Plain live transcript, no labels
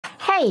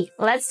Hey,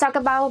 let's talk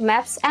about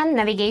maps and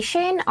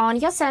navigation on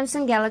your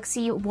Samsung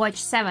Galaxy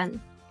Watch 7.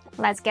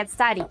 Let's get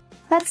started.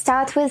 Let's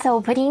start with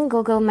opening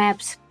Google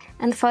Maps.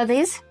 And for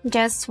this,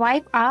 just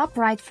swipe up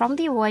right from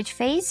the watch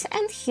face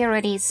and here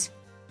it is.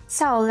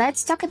 So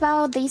let's talk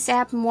about this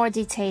app more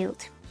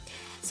detailed.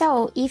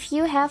 So if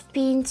you have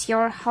pinned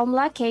your home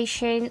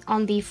location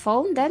on the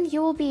phone, then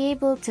you will be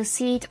able to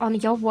see it on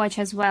your watch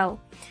as well.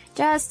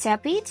 Just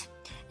tap it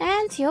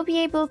and you'll be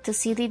able to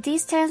see the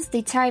distance,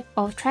 the type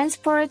of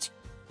transport,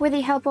 with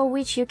the help of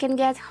which you can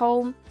get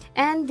home,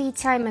 and the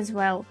time as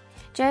well.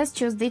 Just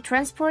choose the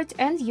transport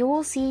and you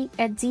will see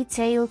a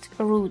detailed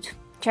route.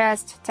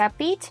 Just tap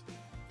it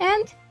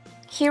and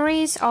here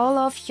is all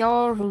of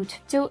your route.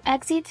 To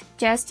exit,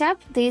 just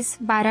tap this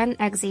button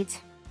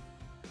exit.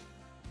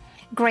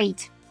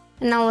 Great.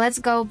 Now let's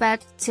go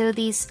back to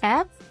this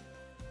app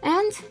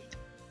and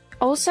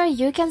also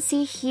you can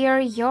see here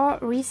your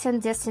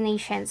recent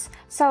destinations.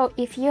 So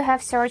if you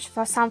have searched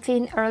for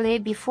something earlier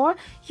before,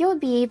 you'll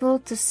be able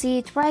to see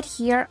it right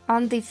here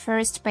on the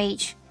first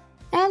page.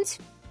 And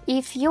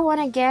if you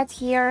want to get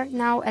here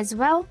now as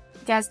well,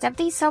 just tap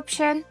this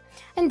option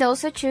and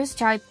also choose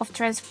type of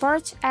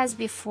transport as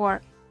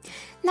before.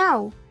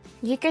 Now,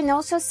 you can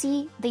also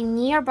see the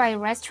nearby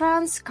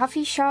restaurants,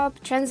 coffee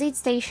shop, transit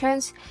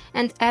stations,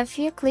 and if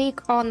you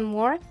click on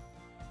more,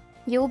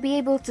 you'll be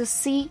able to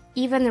see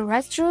even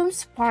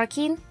restrooms,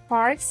 parking,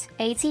 parks,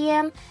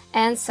 ATM,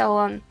 and so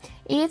on.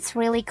 It's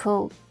really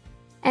cool.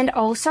 And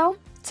also,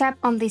 tap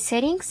on the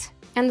settings,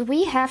 and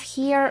we have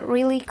here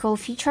really cool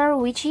feature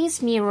which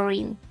is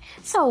mirroring.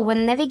 So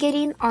when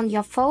navigating on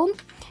your phone,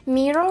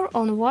 mirror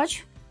on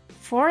watch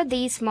for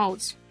these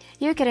modes.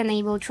 You can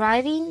enable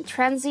driving,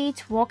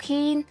 transit,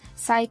 walking,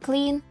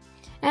 cycling,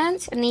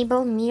 and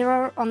enable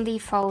mirror on the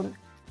phone.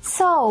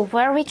 So,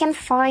 where we can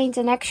find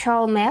an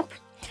actual map?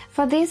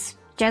 For this,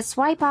 just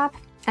swipe up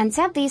and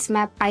tap this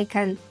map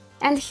icon.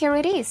 And here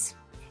it is.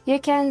 You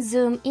can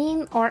zoom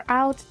in or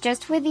out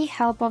just with the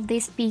help of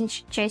this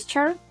pinch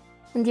gesture.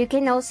 And you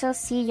can also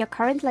see your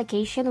current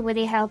location with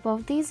the help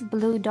of this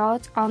blue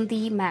dot on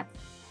the map.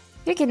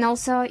 You can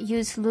also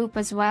use loop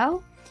as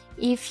well.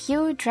 If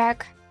you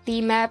drag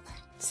the map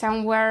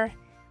somewhere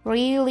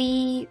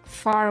really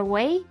far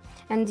away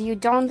and you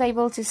don't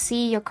able to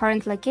see your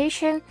current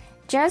location,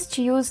 just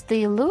use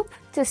the loop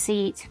to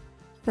see it,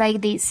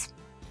 like this.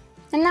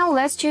 And now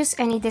let's choose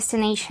any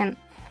destination,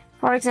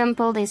 for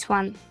example this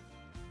one.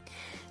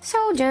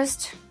 So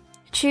just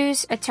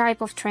choose a type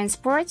of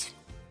transport,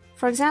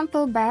 for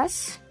example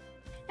bus,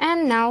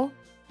 and now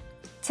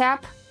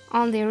tap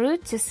on the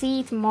route to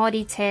see it more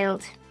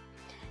detailed.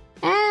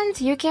 And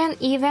you can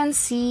even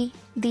see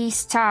the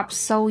stops,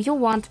 so you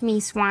won't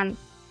miss one.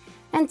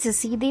 And to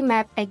see the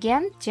map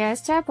again,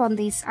 just tap on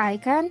this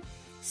icon,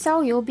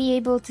 so you'll be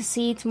able to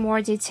see it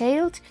more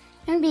detailed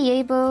and be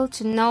able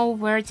to know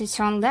where to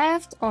turn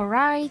left or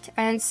right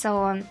and so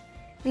on.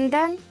 And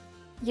then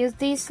use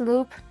this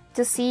loop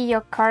to see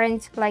your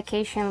current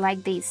location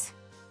like this.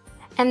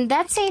 And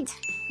that's it!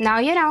 Now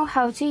you know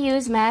how to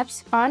use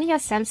maps on your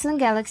Samsung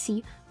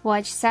Galaxy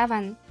Watch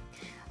 7.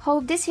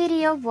 Hope this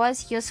video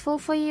was useful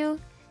for you.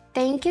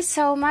 Thank you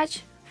so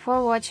much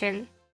for watching.